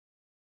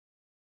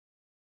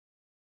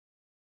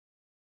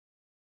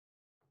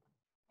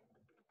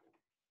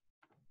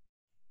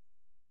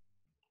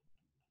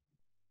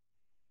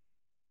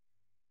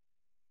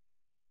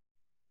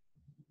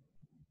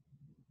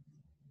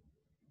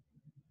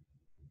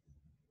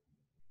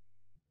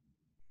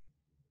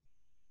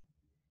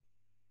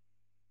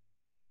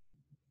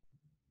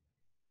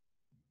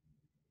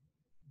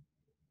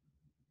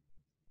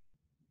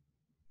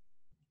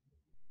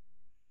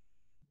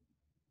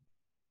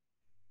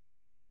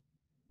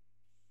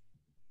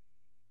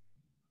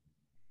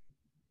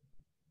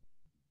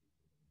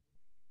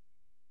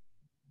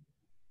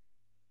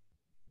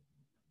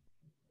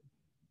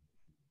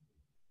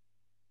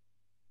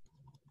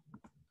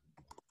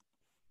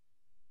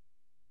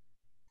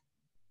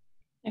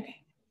Okay.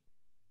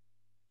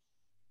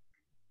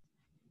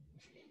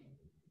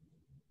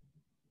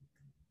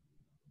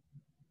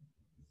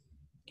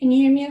 Can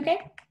you hear me okay?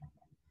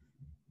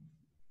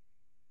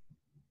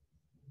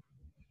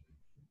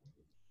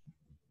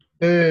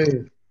 Hey.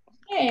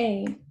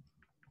 Hey.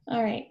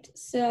 All right.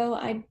 So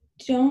I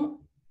don't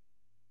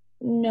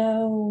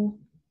know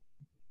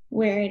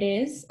where it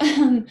is,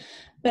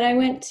 but I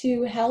went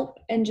to help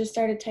and just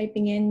started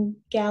typing in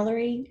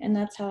gallery, and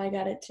that's how I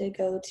got it to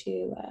go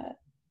to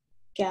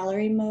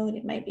gallery mode.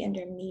 It might be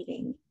under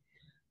meeting,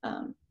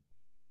 but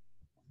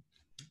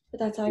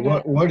that's how I got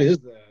it. What is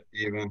that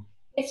even?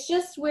 It's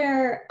just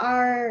where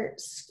our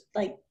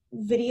like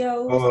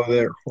videos Oh,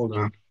 there. Hold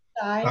on.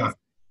 size,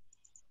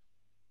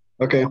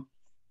 Okay.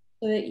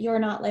 so that you're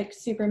not like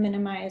super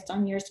minimized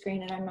on your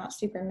screen and I'm not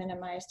super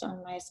minimized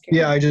on my screen.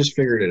 Yeah, I just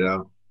figured it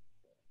out.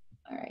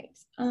 All right.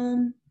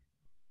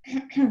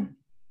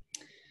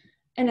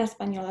 En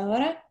español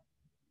ahora.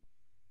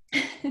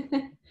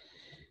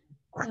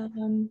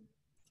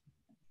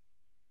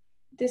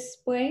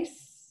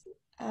 Después,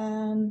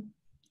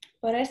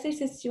 por esta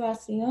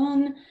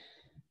situación,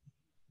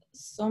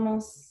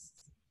 somos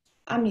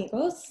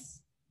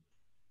amigos.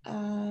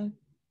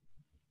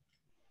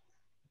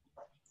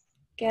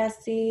 Que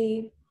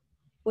así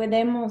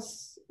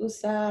podemos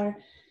usar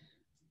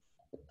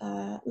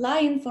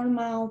la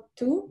informal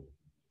tú,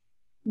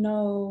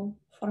 no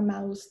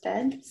formal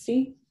usted,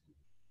 ¿sí?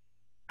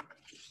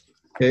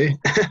 Okay.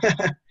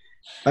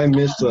 I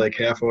missed like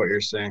half of what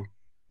you're saying.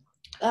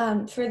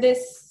 For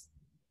this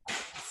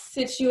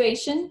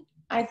situation,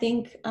 I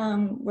think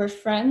we're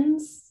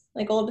friends,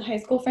 like old high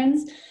school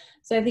friends.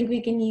 So I think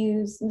we can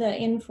use the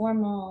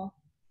informal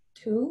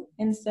tú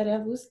instead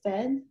of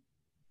usted.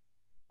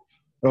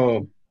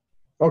 Oh,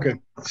 okay.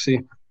 See.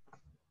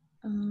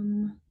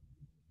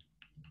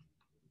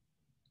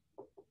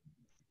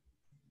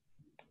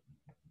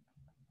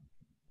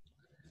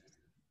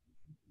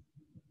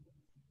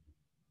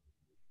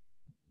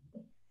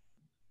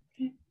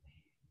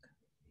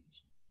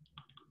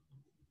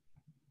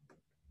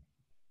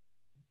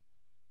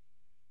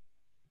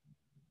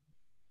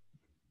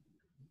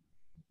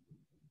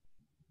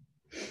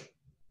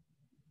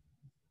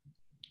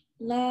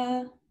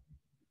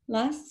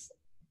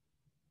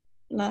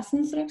 Las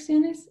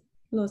instrucciones,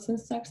 los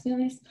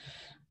instrucciones,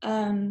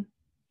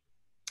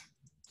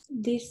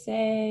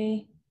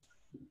 dice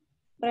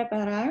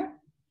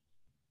preparar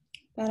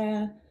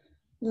para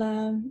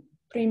la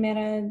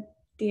primera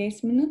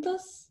 10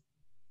 minutos.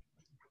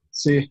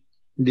 Sí.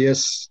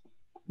 10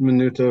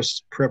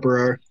 minutos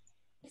preparar.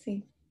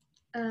 Sí.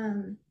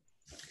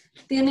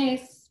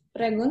 ¿Tienes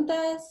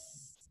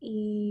preguntas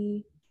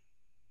y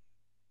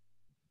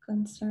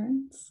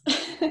concerns?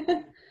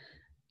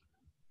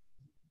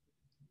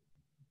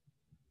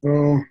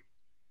 Oh.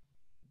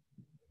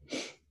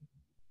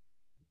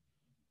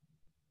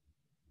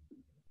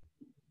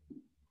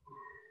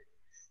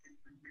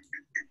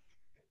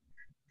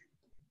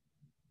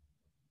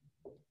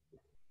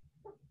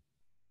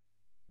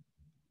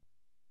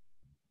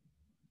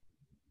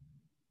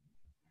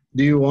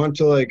 Do you want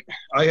to like,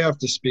 I have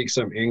to speak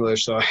some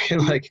English so I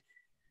can like,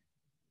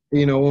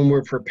 when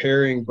we're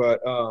preparing,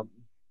 but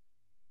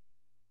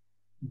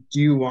do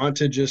you want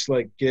to just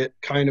like get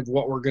kind of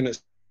what we're gonna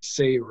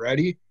say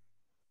ready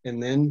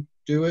and then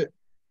do it?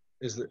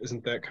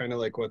 Isn't that kind of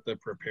like what the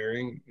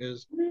preparing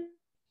is?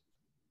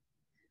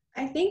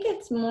 I think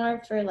it's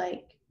more for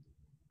like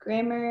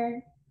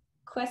grammar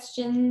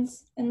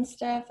questions and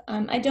stuff.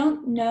 I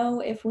don't know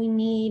if we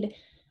need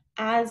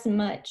as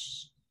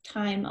much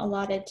time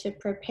allotted to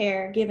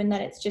prepare, given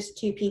that it's just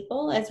 2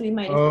 people, as we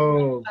might if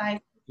Oh, 5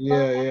 people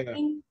yeah, yeah.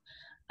 talking.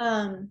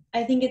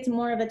 I think it's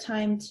more of a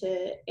time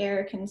to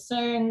air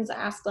concerns,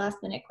 ask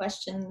last minute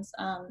questions.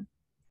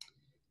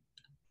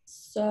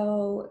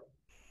 So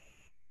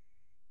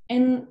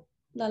en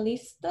la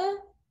lista,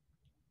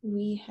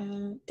 we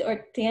have,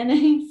 or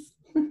tienes,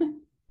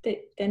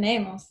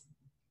 tenemos,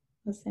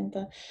 lo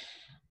siento.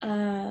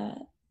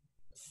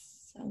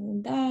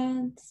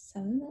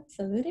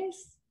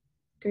 Saludes,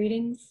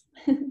 greetings.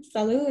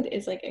 Salud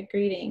is like a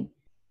greeting,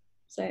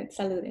 so it's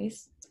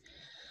saludes.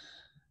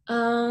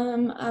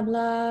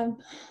 Habla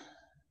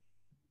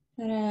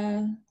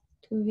para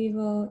tu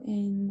vivo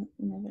en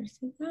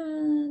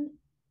universidad,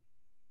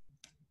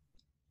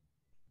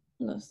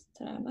 los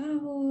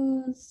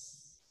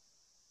trabajos.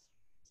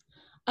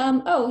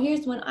 Oh,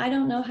 here's one. I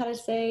don't know how to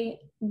say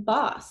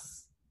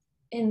boss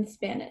in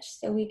Spanish,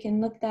 so we can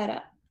look that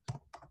up.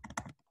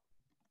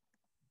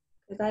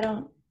 Because I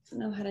don't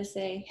know how to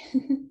say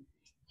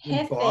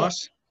jefe.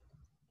 Boss?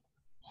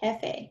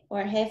 Jefe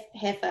or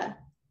jefa.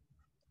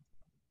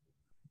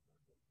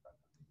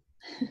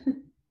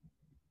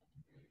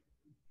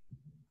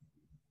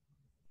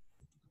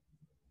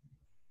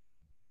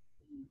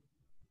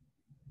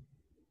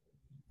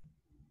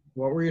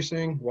 What were you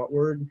saying? What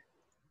word?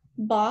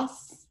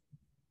 Boss.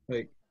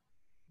 Like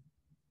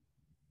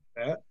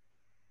that?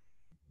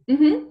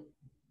 Mm-hmm.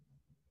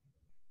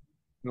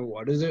 No,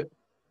 what is it?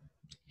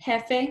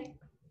 Jefe.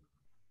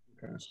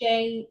 Okay.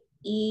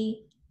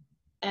 J-E-F-E.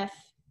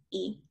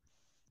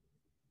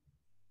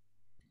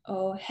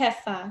 O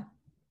jefa,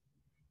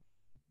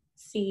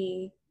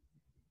 si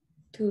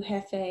tu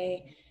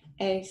jefe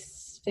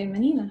es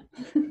femenina.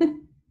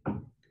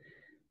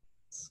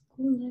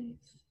 School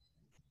life,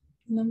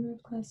 number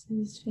of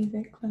classes,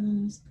 favorite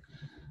class,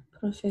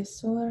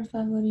 profesor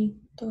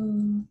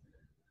favorito.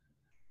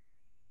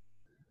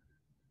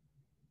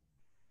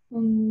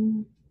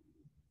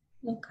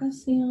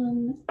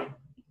 Locación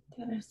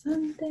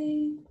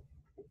interesante.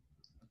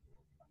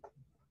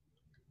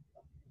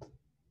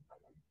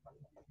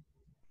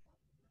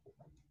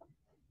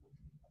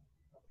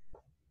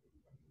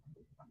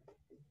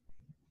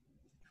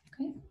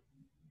 Okay.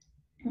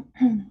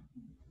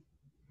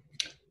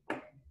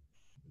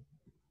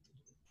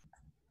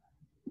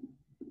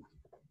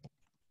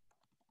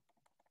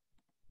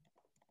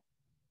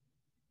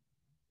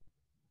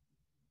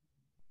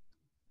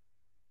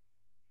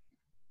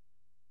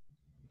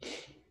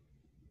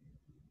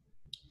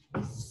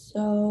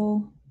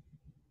 So,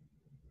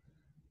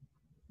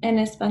 en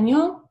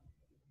español,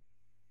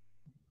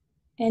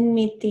 en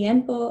mi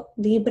tiempo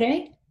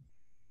libre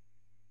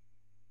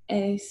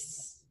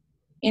es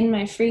in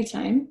my free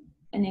time,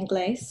 en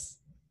inglés.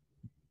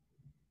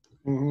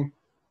 Mhm.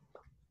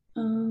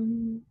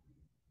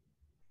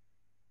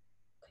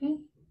 Okay.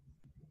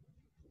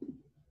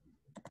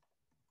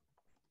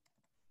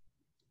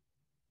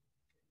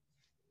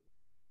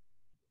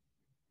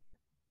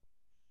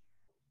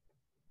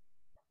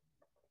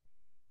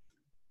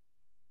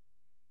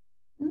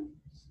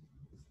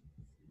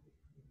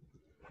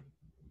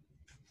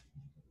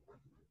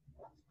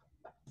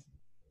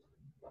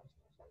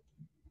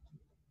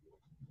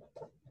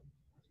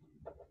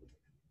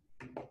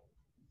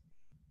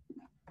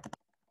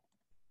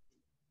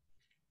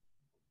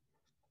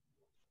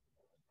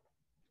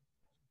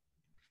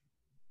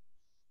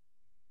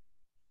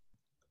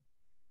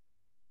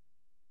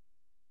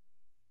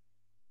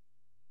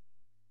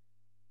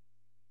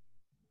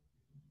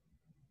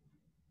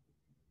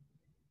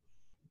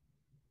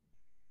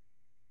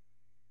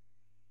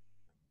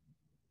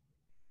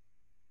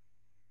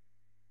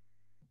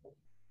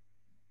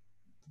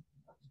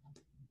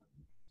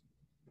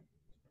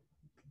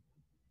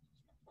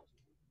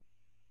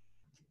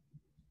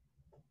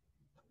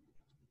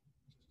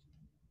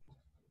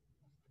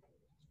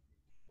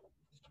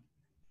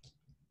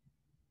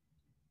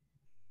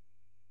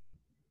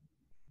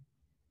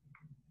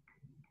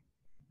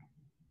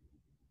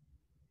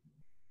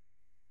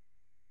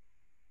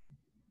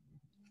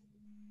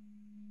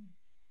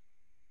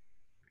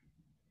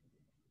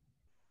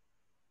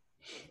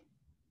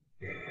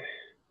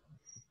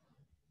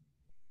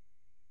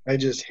 I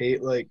just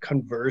hate like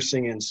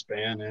conversing in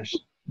Spanish.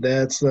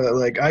 That's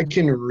like I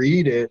can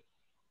read it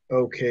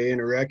okay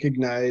and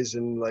recognize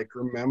and like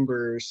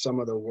remember some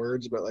of the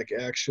words, but like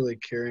actually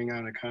carrying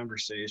on a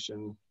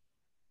conversation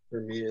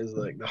for me is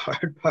like the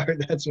hard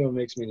part. That's what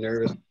makes me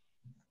nervous.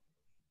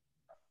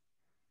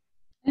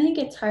 I think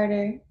it's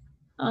harder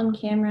on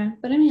camera,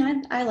 but I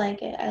mean, I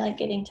like it. I like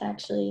getting to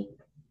actually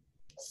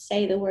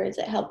say the words.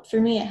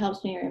 For me, it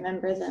helps me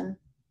remember them.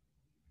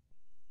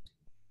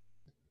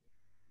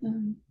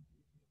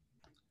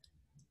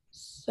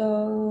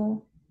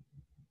 So,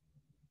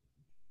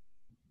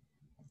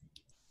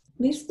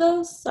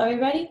 listos? Are we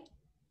ready?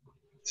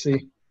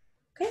 See,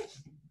 Okay.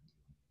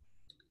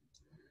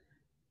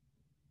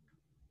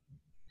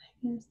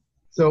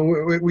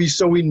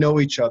 so we know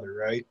each other,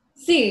 right?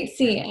 Sí,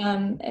 sí.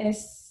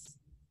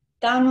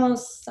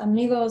 Estamos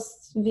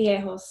amigos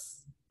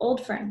viejos,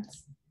 old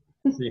friends.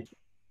 Sí.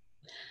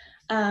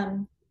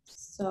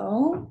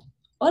 So,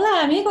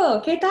 hola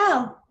amigo, ¿qué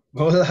tal?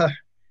 Hola,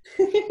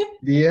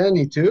 bien,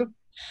 ¿y tú?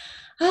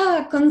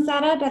 Con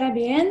Sara, ¿para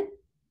bien?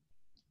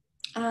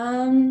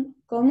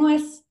 ¿Cómo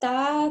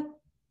está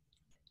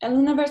en la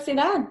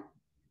universidad?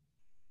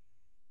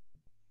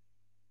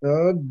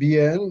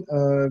 Bien,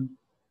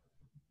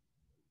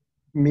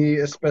 mi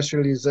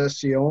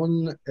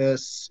especialización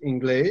es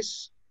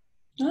inglés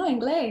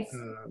Inglés.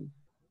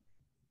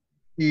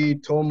 y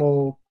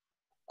tomo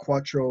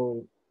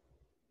 4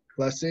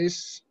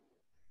 clases,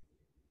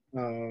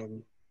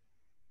 um,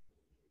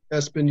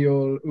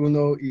 español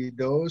 1 y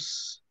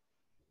 2,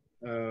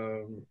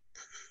 um,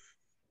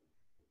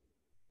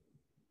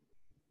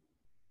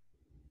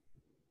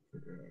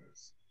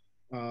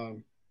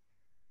 um,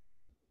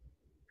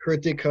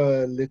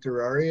 crítica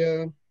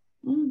literaria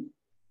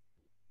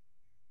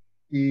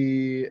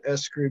y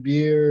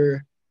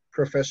escribir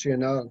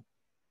profesional.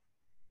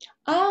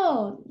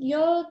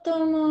 Yo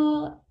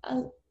tomo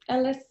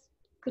el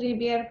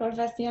escribir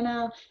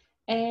profesional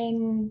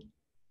en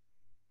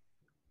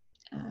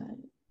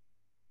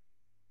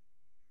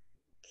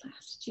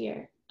last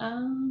year.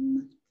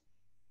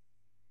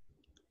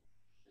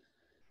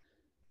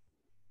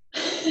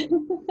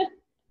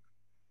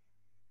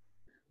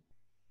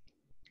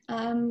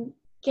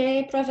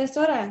 ¿Qué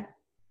profesora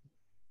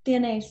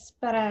tienes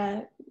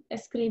para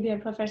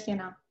escribir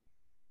profesional?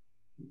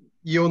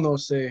 Yo no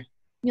sé.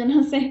 Yo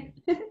no sé.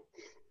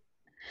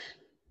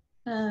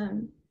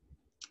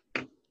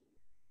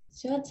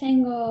 Yo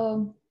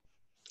tengo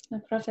La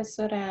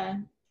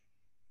profesora.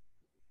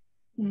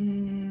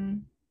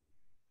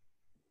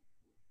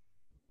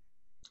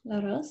 La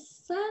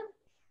Rosa.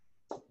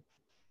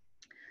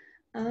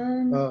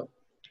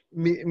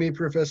 Mi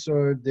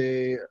profesor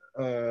de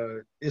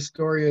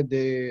Historia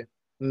de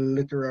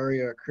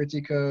Literaria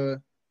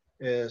Crítica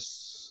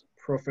es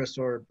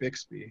profesor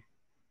Bixby.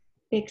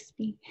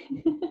 Bixby.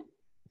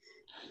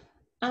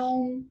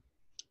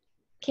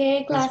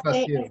 ¿Qué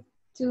clase es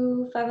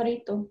tu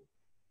favorita?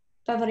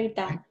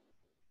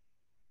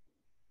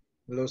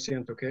 Lo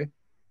siento, ¿qué?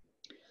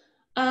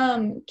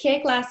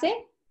 ¿Qué clase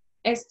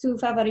es tu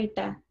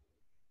favorita?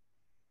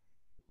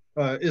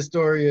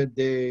 Historia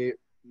de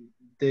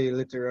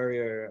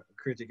Literaria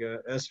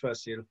Crítica es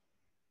fácil.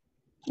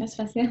 Es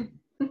fácil.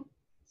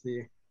 Sí.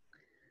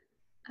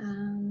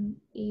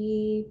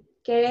 ¿Y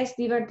qué es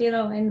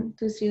divertido en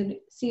tu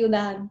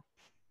ciudad?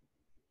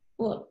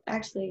 Well,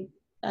 actually,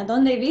 ¿a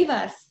dónde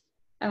vivas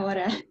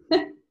ahora?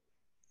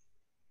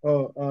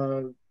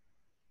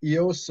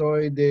 Yo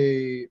soy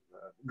de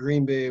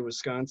Green Bay,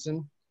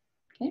 Wisconsin.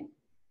 Okay.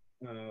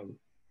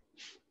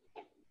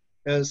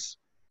 Es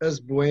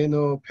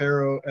bueno,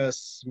 pero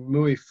es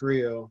muy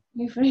frío.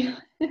 Muy frío.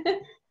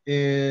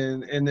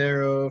 En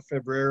enero,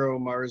 febrero,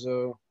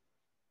 marzo,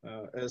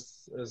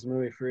 es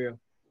muy frío.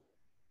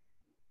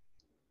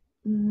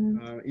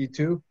 ¿Y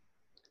tú?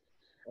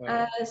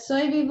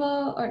 Soy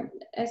vivo, o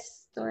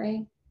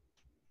estoy,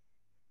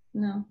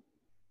 no.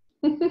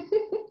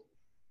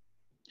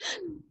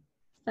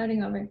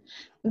 Starting over.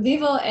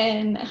 Vivo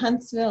en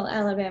Huntsville,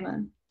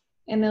 Alabama,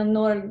 en el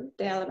norte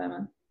de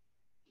Alabama.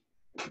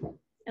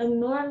 El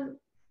norte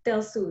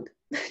del sur.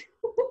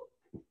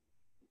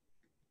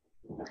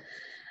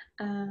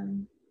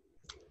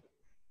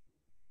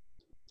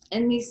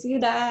 En mi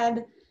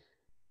ciudad,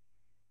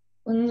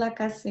 una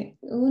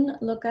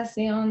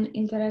locación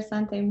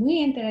interesante, muy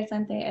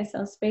interesante, es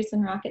el Space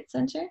and Rocket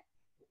Center.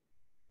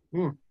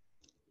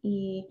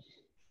 Y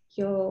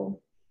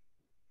yo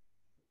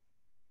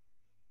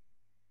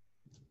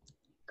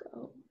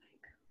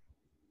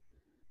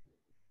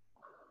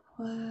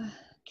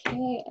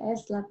 ¿qué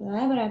es la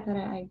palabra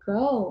para I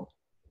go?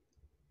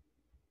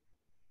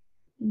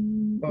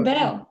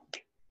 Veo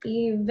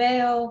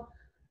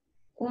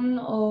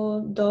 1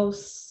 o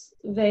 2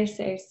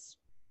 veces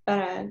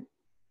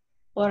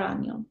por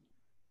año,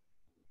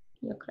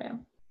 yo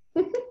creo.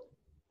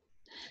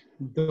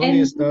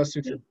 ¿Dónde está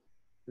su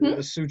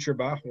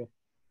trabajo?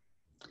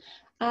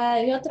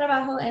 Yo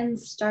trabajo en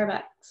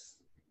Starbucks.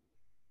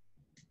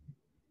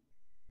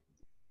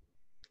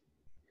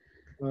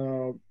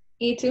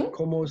 ¿Y tú?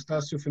 ¿Cómo está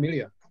su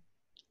familia?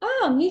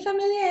 Mi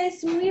familia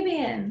es muy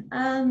bien.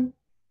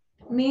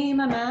 Mi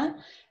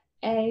mamá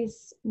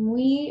es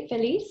muy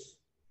feliz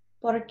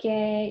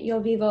porque yo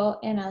vivo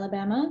en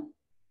Alabama.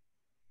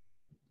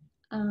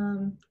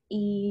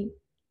 Y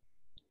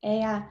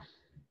ella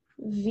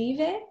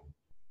vive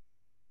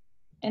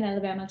en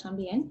Alabama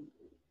también.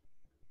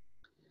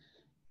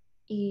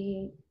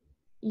 Y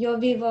yo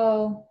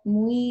vivo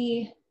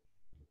muy...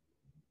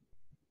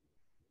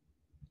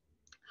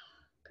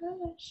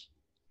 Gosh.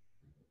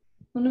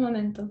 Un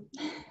momento.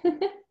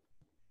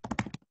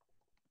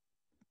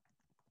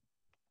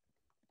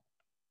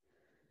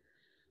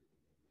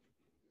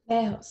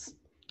 Lejos.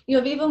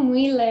 Yo vivo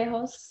muy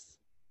lejos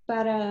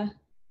para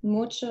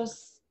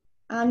muchos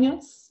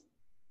años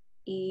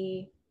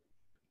y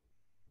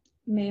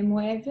me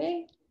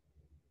mueve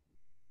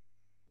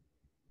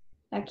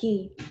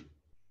aquí.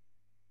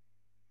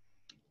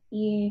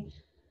 Y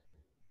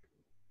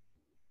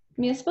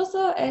mi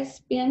esposo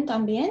es bien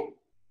también.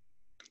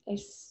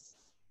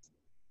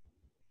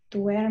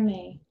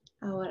 Duerme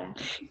ahora.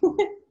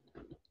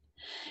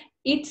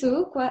 ¿Y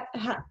tú?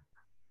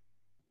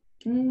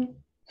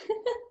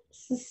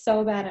 This is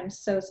so bad. I'm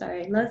so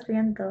sorry. Lo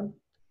siento.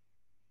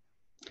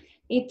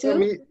 ¿Y tú?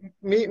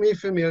 Mi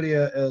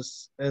familia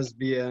es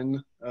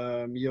bien.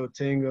 Yo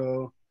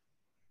tengo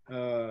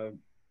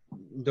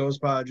 2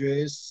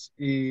 padres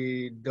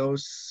y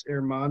 2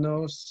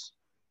 hermanos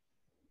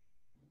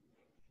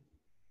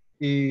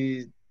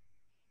y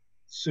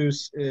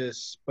sus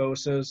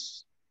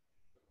esposas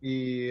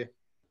y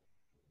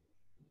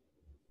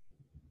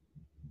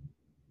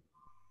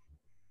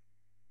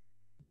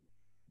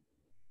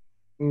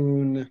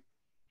un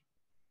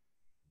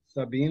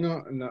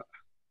Sabino,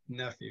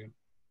 nephew.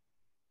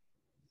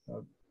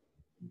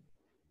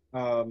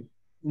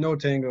 No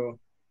tengo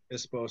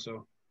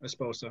esposa.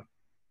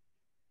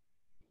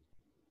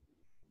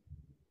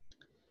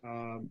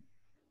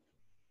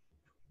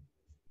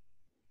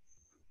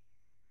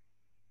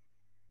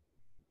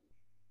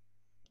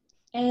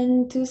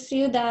 En tu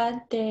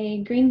ciudad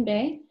de Green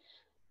Bay,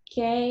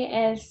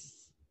 ¿qué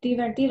es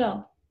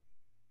divertido?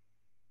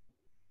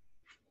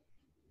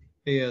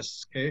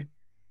 ¿Qué?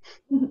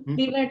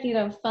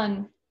 Divertido,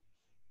 fun.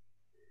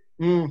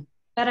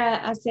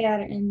 Para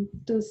hacer en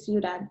tu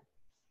ciudad.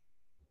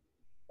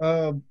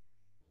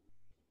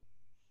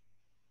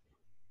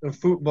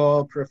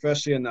 Fútbol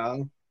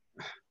profesional.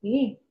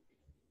 Sí.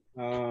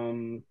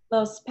 Um,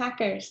 Los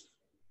Packers.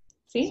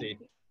 ¿Sí? Sí.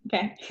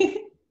 Okay.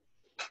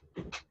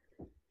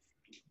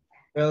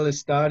 El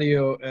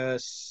estadio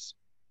es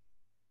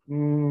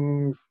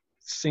 5,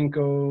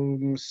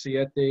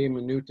 7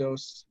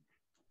 minutos.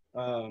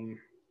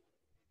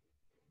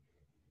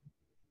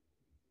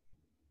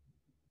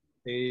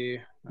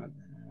 De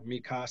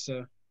mi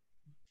casa.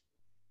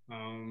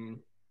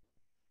 Um,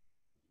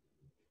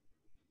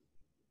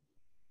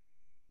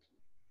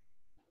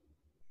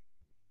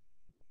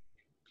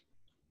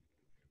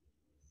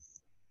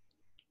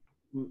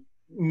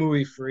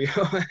 Muy frío.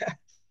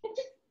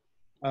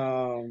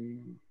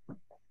 um,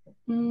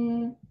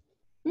 Mm,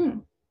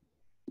 mm.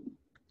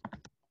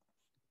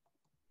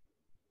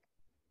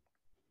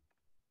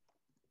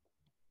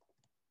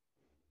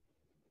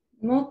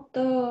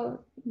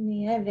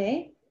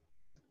 Motonieve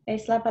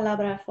es la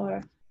palabra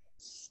for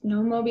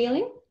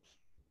snowmobiling.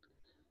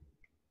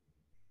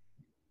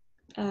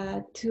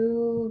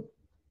 ¿Tú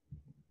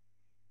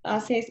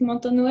haces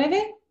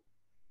motonieve?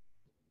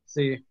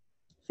 sí.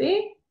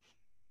 ¿Sí?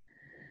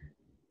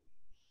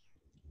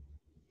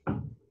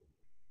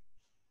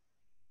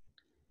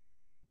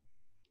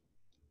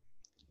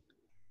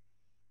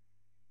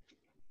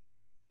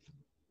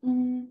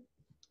 Mm.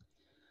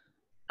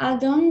 ¿A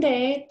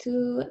dónde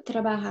tú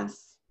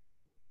trabajas?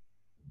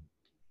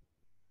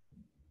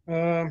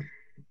 Uh,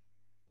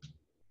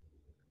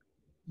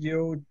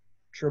 yo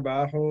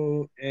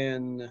trabajo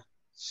en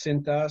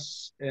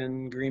Cintas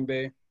en Green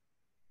Bay.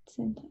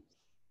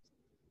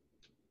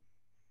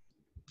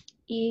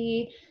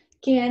 ¿Y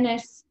quién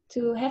es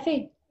tu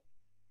jefe?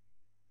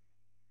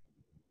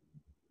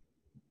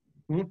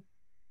 ¿Mm?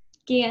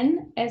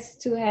 ¿Quién es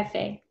tu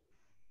jefe?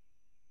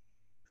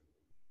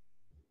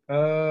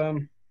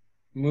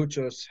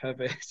 Muchos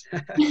jefes.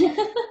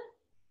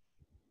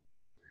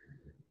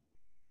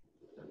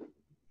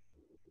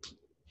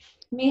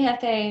 Mi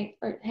jefe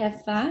o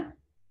jefa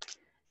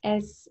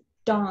es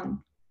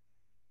Dawn.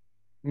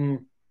 Mm,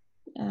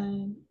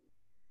 Ah,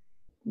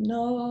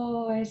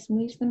 no es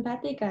muy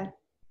simpática.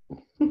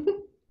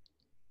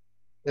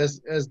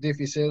 es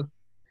difícil.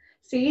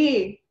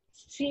 Sí,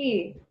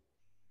 sí.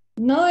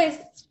 No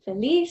es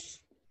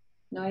feliz,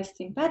 no es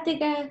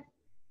simpática.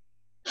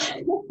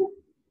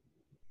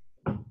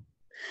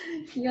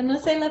 Yo no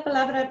sé la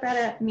palabra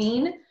para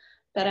mean,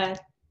 para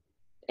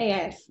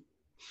ella es.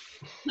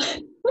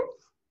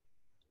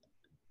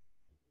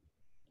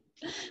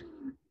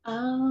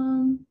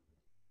 Um,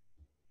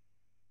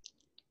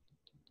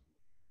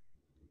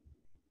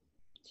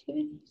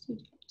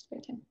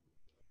 espérate.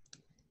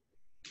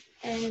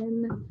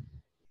 En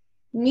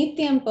mi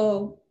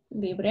tiempo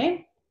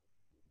libre,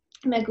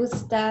 me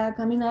gusta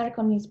caminar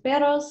con mis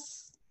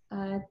perros.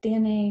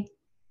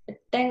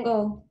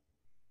 Tengo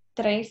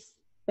 3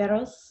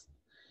 perros.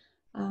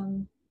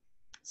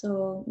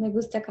 So me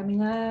gusta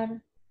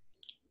caminar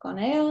con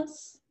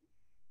ellos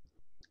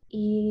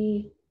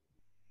y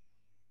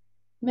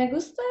me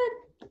gusta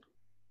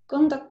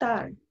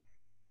conductar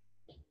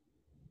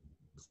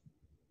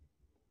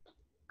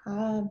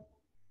a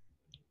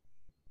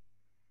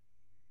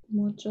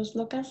muchas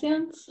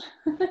locaciones.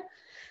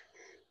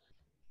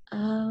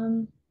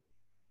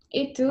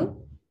 ¿Y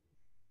tú?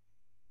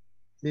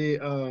 Sí,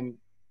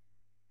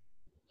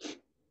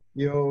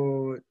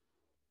 yo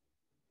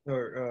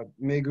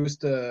me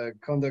gusta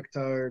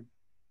conductar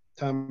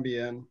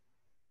también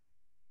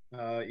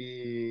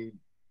y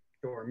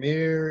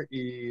dormir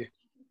y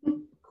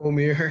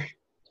comer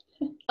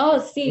Oh,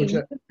 sí, me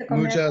mucha- gusta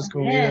comer muchas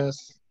también.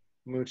 comidas,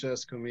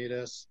 muchas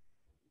comidas.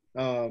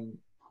 Um,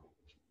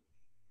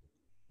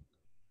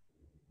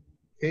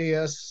 ¿Qué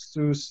es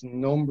sus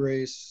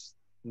nombres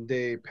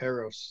de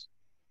perros?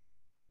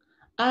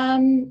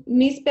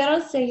 Mis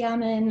perros se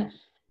llaman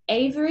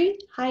Avery,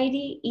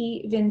 Heidi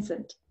y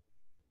Vincent.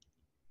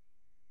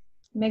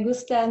 Me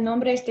gustan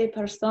nombres de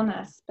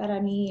personas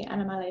para mí,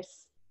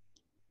 animales,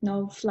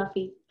 no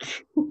fluffy.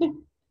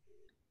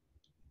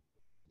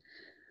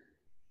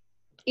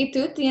 ¿Y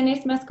tú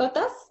tienes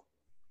mascotas?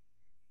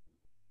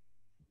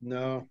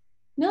 No,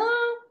 No,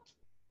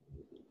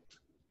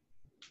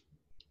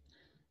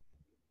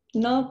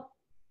 no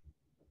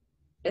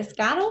es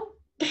caro.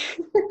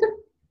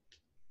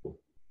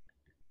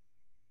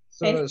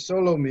 Es,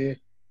 solo me,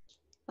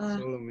 ah,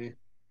 solo me.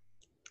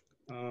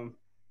 Um,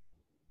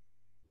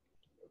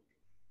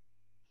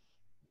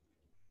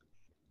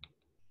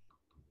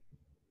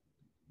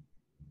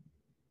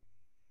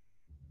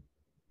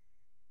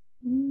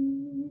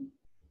 mm,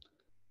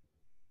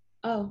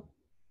 oh,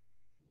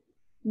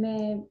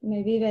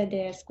 me vive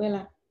de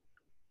escuela.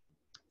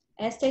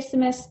 Este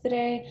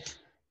semestre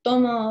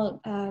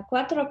tomo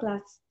 4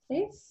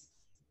 clases.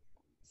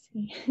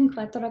 Sí,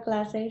 4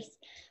 clases.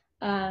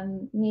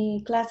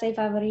 Mi clase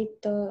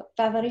favorita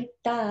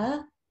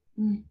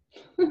mm,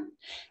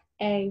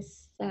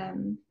 es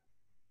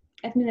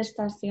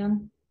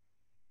administración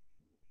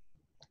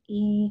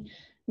y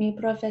mi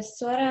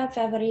profesora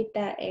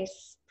favorita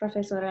es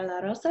profesora La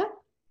Rosa.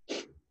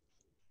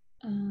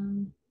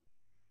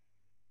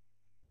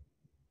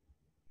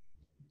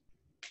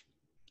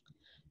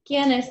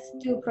 ¿Quién es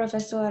tu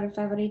profesor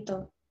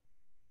favorito?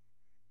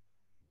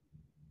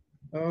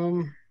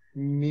 um,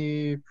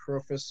 Mi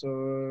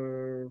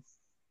profesor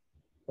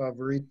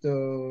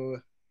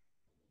favorito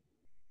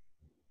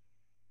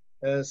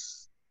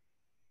es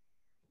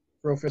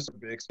Professor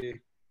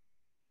Bixby.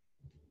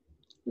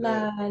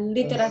 La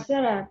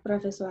literatura,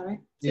 profesora.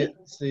 ¿Sí?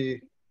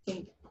 Sí,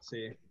 Sí.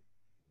 sí.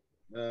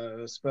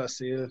 Es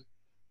fácil.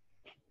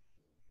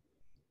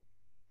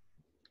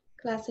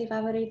 Clase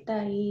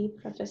favorita y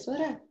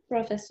profesora.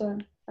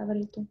 Profesor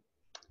favorito.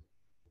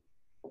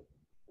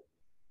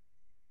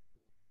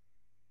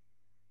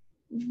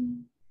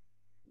 Ujú.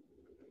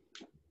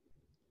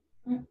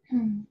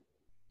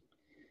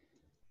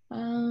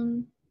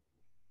 Um,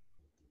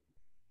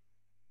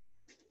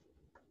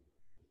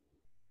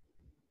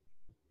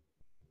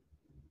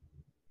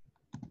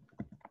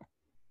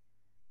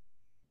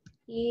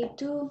 ¿Y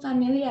tu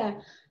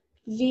familia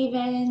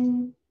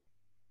viven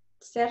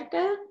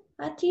cerca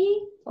a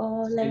ti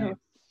o Sí, lejos?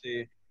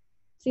 sí.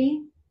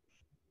 Sí,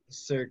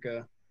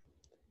 Cerca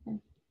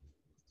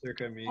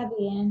de mí. está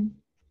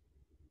bien.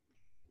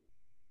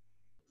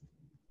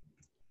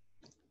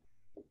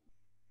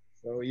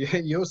 So,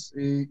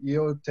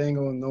 yo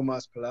tengo no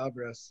más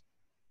palabras.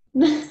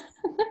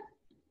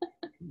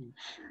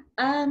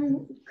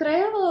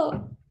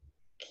 Creo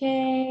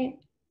que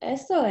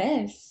eso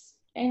es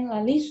en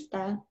la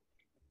lista. ¿Mm?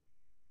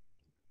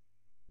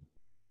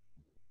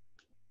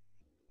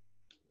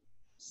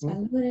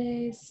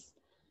 Saludes,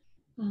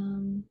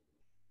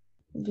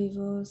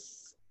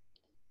 vivos,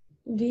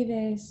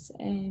 vives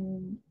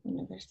en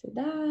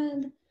universidad,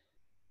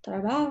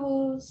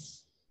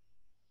 trabajos,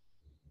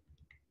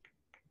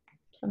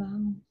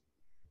 trabajamos.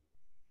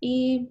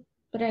 Y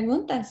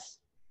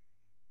preguntas.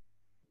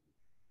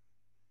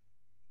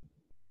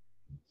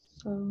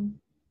 So,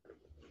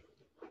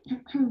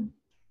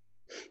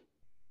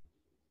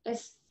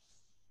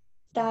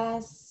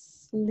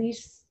 ¿estás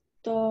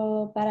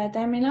listo para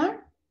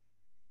terminar?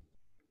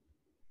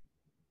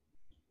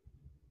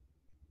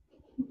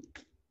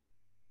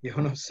 Yo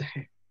no sé.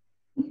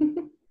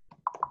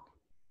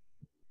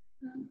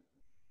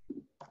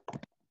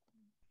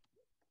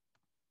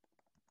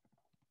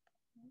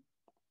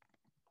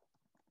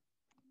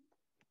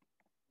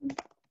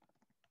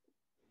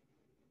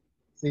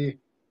 Sí,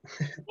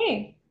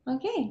 Sí,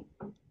 ok.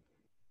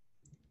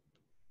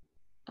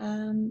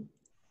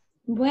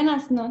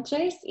 Buenas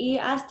noches y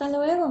hasta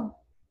luego.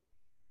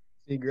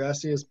 sí,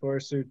 gracias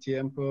por su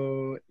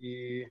tiempo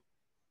y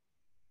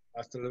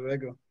hasta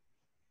luego.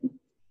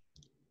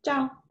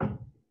 Chao.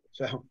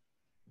 Chao.